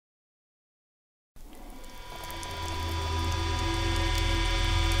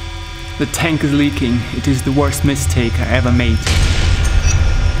The tank is leaking. It is the worst mistake I ever made.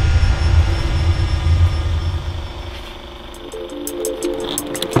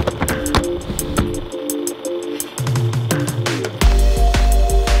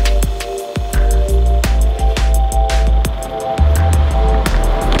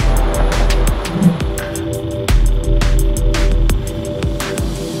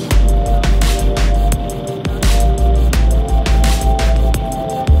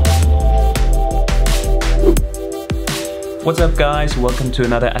 What's up guys, welcome to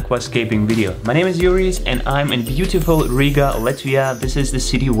another aquascaping video. My name is Jurijs and I'm in beautiful Riga, Latvia. This is the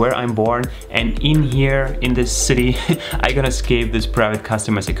city where I'm born, and in here, in this city, I'm gonna scape this private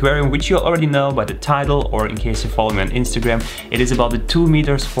customer's aquarium, which you already know by the title, or in case you follow me on Instagram, it is about the 2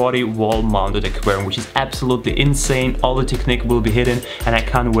 meters 40 wall mounted aquarium, which is absolutely insane. All the technique will be hidden and I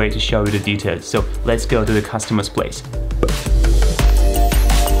can't wait to show you the details. So let's go to the customer's place.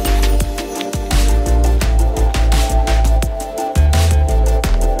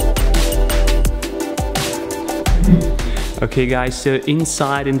 Okay guys, so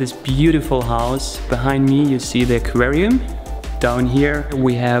inside in this beautiful house, behind me you see the aquarium. Down here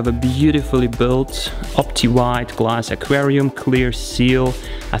we have a beautifully built opti-white glass aquarium, clear seal.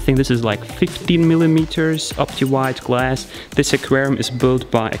 I think this is like 15 millimeters opti-white glass. This aquarium is built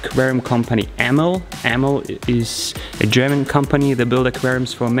by aquarium company Amel. Amel is a German company. They build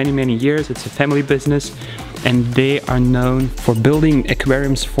aquariums for many years. It's a family business and they are known for building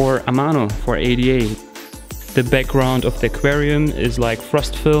aquariums for Amano, for ADA. The background of the aquarium is like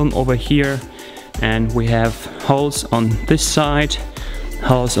frost film over here, and we have holes on this side,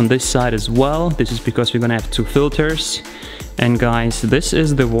 holes on this side as well. This is because we're gonna have 2 filters. And guys, this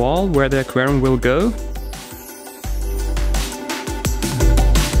is the wall where the aquarium will go.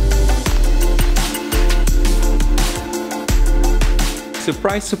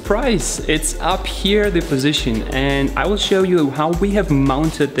 Surprise, surprise, it's up here, the position, and I will show you how we have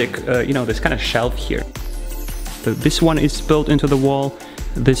mounted the, this kind of shelf here. So this one is built into the wall,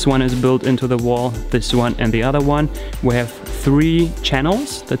 this one is built into the wall, this one and the other one. We have 3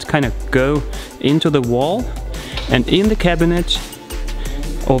 channels that kind of go into the wall, and in the cabinet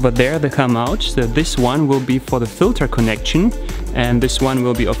over there they come out. So this one will be for the filter connection, and this one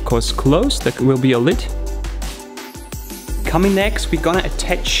will be of course closed, there will be a lid. Coming next, we're gonna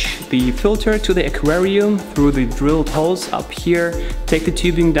attach the filter to the aquarium through the drilled holes up here, take the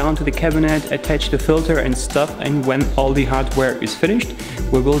tubing down to the cabinet, attach the filter and stuff, and when all the hardware is finished,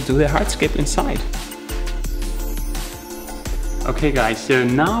 we will do the hardscape inside. Okay guys, so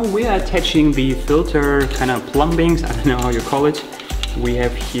now we are attaching the filter kind of plumbings, I don't know how you call it. We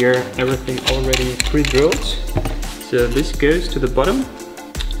have here everything already pre-drilled. So this goes to the bottom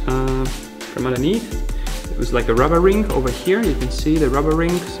from underneath. It was like a rubber ring over here, you can see the rubber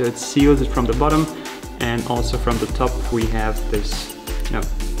ring, so it seals it from the bottom, and also from the top we have this,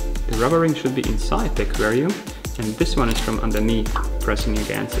 the rubber ring should be inside the aquarium, and this one is from underneath, pressing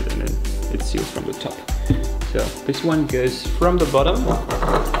against it, and then it seals from the top. So this one goes from the bottom,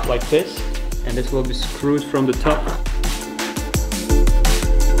 like this, and this will be screwed from the top.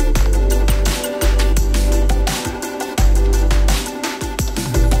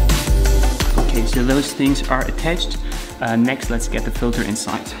 So those things are attached. Next, let's get the filter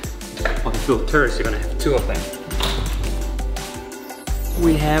inside. Or the filters, you're gonna have 2 of them.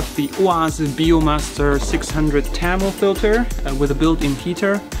 We have the Oase Biomaster 600 thermal filter with a built-in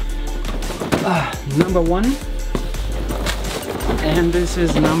heater. Number 1. And this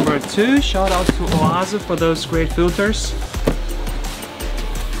is number 2. Shout out to Oase for those great filters.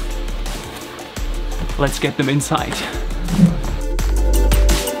 Let's get them inside.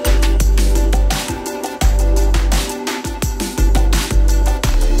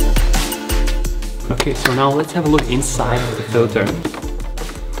 Okay, so now let's have a look inside of the filter.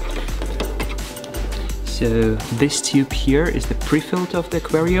 So this tube here is the pre-filter of the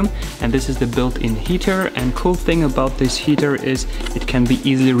aquarium, and this is the built-in heater. And cool thing about this heater is it can be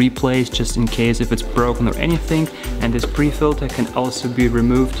easily replaced just in case if it's broken or anything. And this pre-filter can also be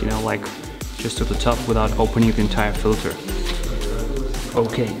removed, like just to the top without opening the entire filter.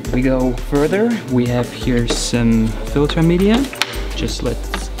 Okay, we go further. We have here some filter media. Just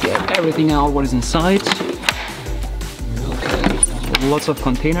let's get everything out what is inside. Okay, lots of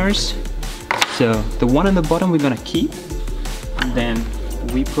containers. So the one on the bottom we're gonna keep. Then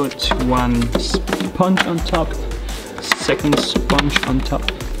we put 1 sponge on top, 2nd sponge on top.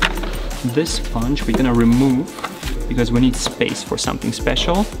 This sponge we're gonna remove because we need space for something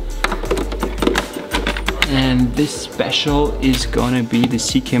special. And this special is gonna be the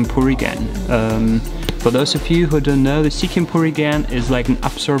canister. For those of you who don't know, the canister is like an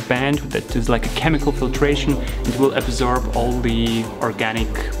absorbent that is like a chemical filtration. It will absorb all the organic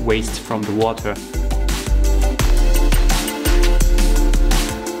waste from the water.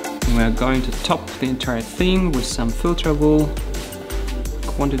 We are going to top the entire thing with some filter wool.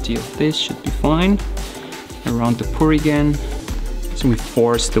 Quantity of this should be fine. Around the purigan. So we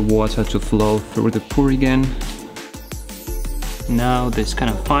force the water to flow through the purigan. Now this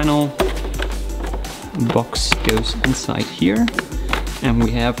kind of final box goes inside here, and we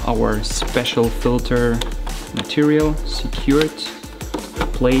have our special filter material secured,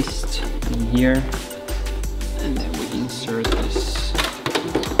 placed in here, and then we insert this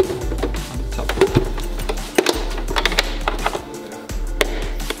on the top.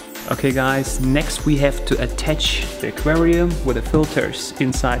 Okay guys, next we have to attach the aquarium with the filters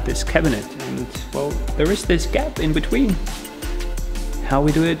inside this cabinet, and well, there is this gap in between. How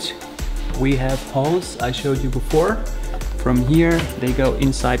we do it? We have holes I showed you before. From here they go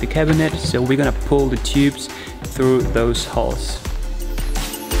inside the cabinet, so we're gonna pull the tubes through those holes.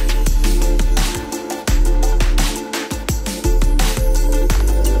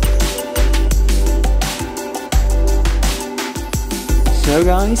 So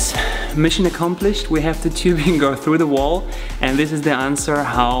guys, mission accomplished. We have the tubing go through the wall, and this is the answer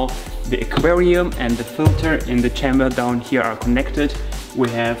how the aquarium and the filter in the chamber down here are connected. We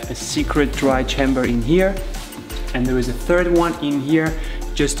have a secret dry chamber in here, and there is a third one in here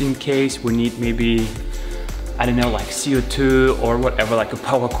just in case we need maybe, I don't know, like CO2 or whatever, like a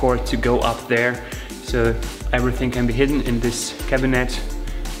power cord to go up there. So everything can be hidden in this cabinet,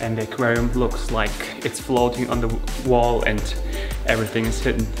 and the aquarium looks like it's floating on the wall and everything is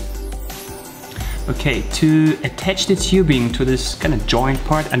hidden. Okay, to attach the tubing to this kind of joint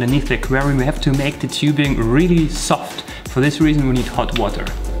part underneath the aquarium, we have to make the tubing really soft. For this reason we need hot water.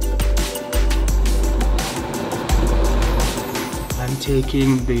 I'm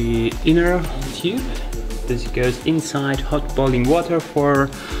taking the inner tube. This goes inside hot boiling water for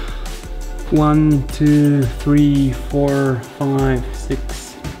 1, 2, 3, 4, 5,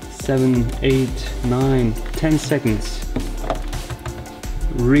 6, 7, 8, 9, 10 seconds.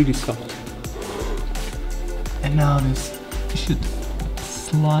 Really soft. And now this should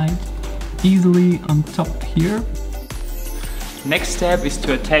slide easily on top here. Next step is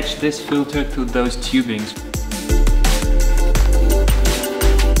to attach this filter to those tubings.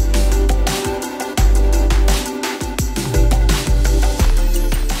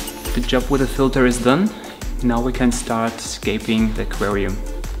 The job with the filter is done. Now we can start scaping the aquarium.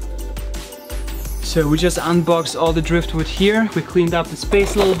 So we just unboxed all the driftwood here. We cleaned up the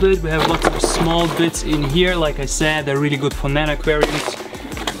space a little bit. We have lots of small bits in here. Like I said, they're really good for nano aquariums.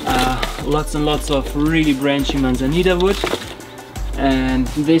 Lots and lots of really branchy Manzanita wood. And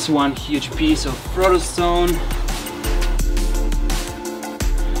this one huge piece of protostone.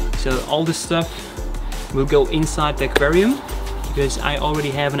 So all this stuff will go inside the aquarium, because I already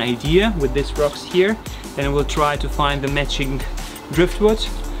have an idea with these rocks here. Then we'll try to find the matching driftwood.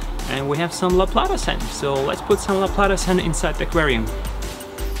 And we have some La Plata sand, so let's put some La Plata sand inside the aquarium.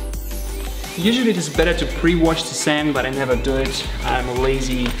 Usually it is better to pre-wash the sand, but I never do it. I'm a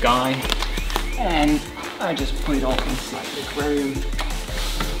lazy guy, and I just put it all inside the aquarium.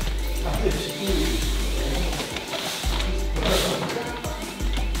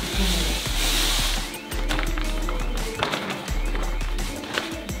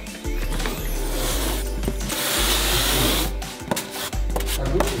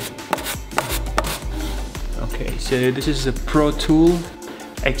 Okay, so this is a pro tool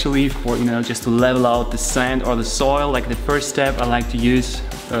actually for, you know, just to level out the sand or the soil. Like the first step, I like to use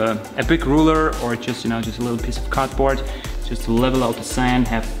a big ruler or just, you know, just a little piece of cardboard just to level out the sand,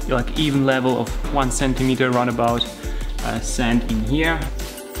 have like even level of 1 centimeter roundabout sand in here.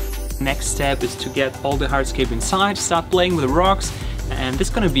 Next step is to get all the hardscape inside, start playing with the rocks, and this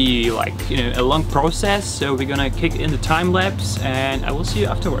is gonna be like, you know, a long process, so we're gonna kick in the time lapse and I will see you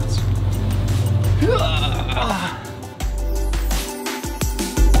afterwards.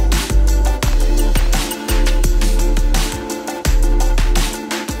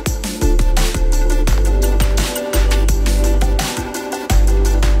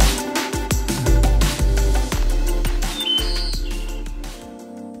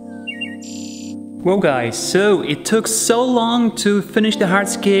 Well guys, so it took so long to finish the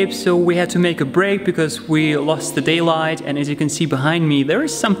hardscape, so we had to make a break because we lost the daylight, and as you can see behind me there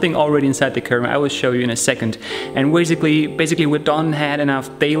is something already inside the aquarium. I will show you in a second. And basically we don't had enough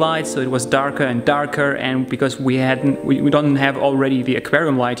daylight, so it was darker and darker, and because we don't have already the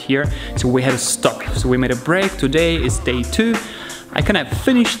aquarium light here, so we had to stop. So we made a break. Today is day 2. I kind of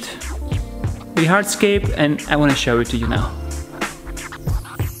finished the hardscape and I want to show it to you now.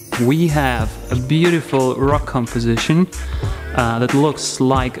 We have a beautiful rock composition that looks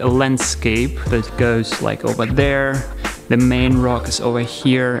like a landscape that goes like over there. The main rock is over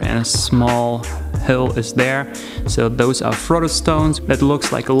here and a small hill is there. So those are Frodo stones. That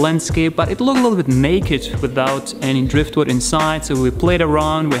looks like a landscape, but it looked a little bit naked without any driftwood inside. So we played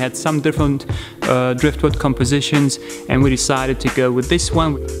around, we had some different driftwood compositions, and we decided to go with this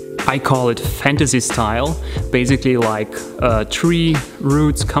one. I call it fantasy style, basically like tree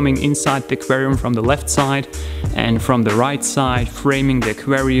roots coming inside the aquarium from the left side and from the right side, framing the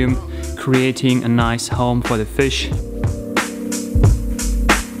aquarium, creating a nice home for the fish.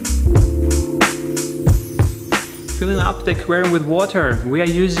 Filling up the aquarium with water. We are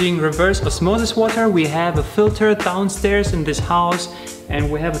using reverse osmosis water. We have a filter downstairs in this house,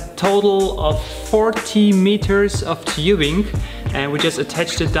 and we have a total of 40 meters of tubing, and we just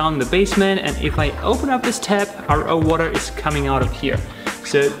attached it down in the basement. And if I open up this tap, our water is coming out of here.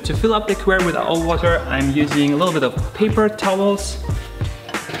 So to fill up the aquarium with our water, I'm using a little bit of paper towels,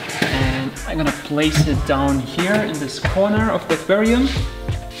 and I'm gonna place it down here in this corner of the aquarium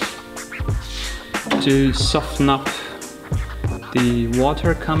to soften up the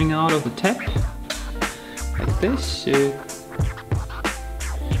water coming out of the tap, like this.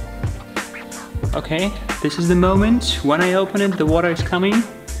 Okay, this is the moment. When I open it, the water is coming.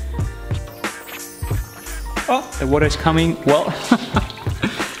 Oh, the water is coming. Well,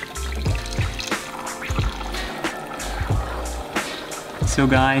 so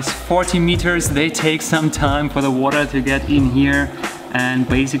guys, 40 meters, they take some time for the water to get in here. And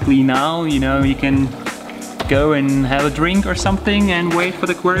basically now, you know, you can go and have a drink or something and wait for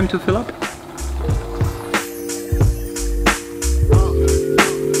the aquarium to fill up.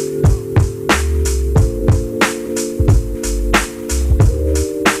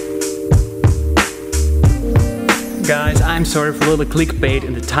 Guys, I'm sorry for a little clickbait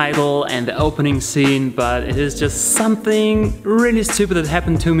in the title and the opening scene, but it is just something really stupid that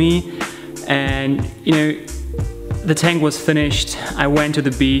happened to me. And, you know, the tank was finished. I went to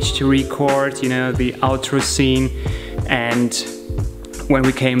the beach to record, you know, the outro scene, and when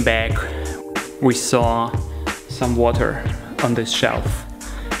we came back, we saw some water on this shelf.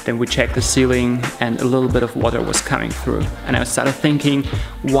 Then we checked the ceiling, and a little bit of water was coming through. And I started thinking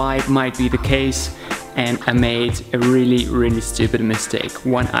why it might be the case, and I made a really stupid mistake.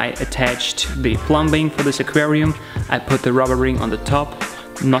 When I attached the plumbing for this aquarium, I put the rubber ring on the top,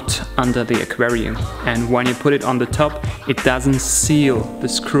 not under the aquarium, and when you put it on the top, it doesn't seal the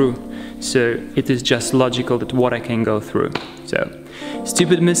screw, so it is just logical that water can go through. So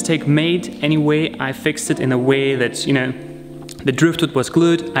stupid mistake made. Anyway, I fixed it in a way that, you know, the driftwood was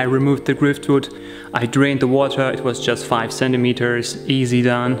glued. I removed the driftwood, I drained the water, it was just 5 centimeters, easy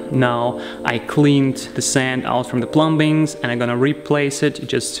done. Now I cleaned the sand out from the plumbings and I'm gonna replace it,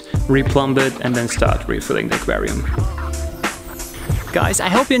 just replumb it and then start refilling the aquarium. Guys, I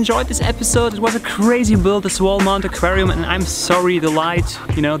hope you enjoyed this episode. It was a crazy build, this wall mount aquarium, and I'm sorry the light,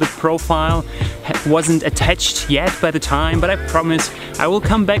 you know, the profile wasn't attached yet by the time, but I promise I will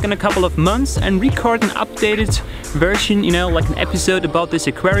come back in a couple of months and record an updated version, you know, like an episode about this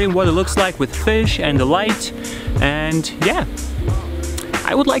aquarium, what it looks like with fish and the light. And yeah,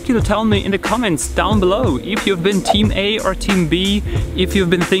 I would like you to tell me in the comments down below if you've been team A or team B, if you've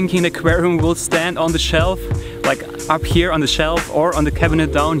been thinking the aquarium will stand on the shelf, like up here on the shelf or on the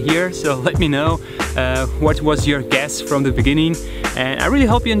cabinet down here. So let me know what was your guess from the beginning. And I really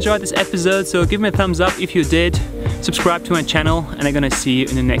hope you enjoyed this episode, so give me a thumbs up if you did, subscribe to my channel, and I'm gonna see you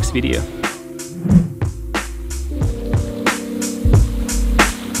in the next video.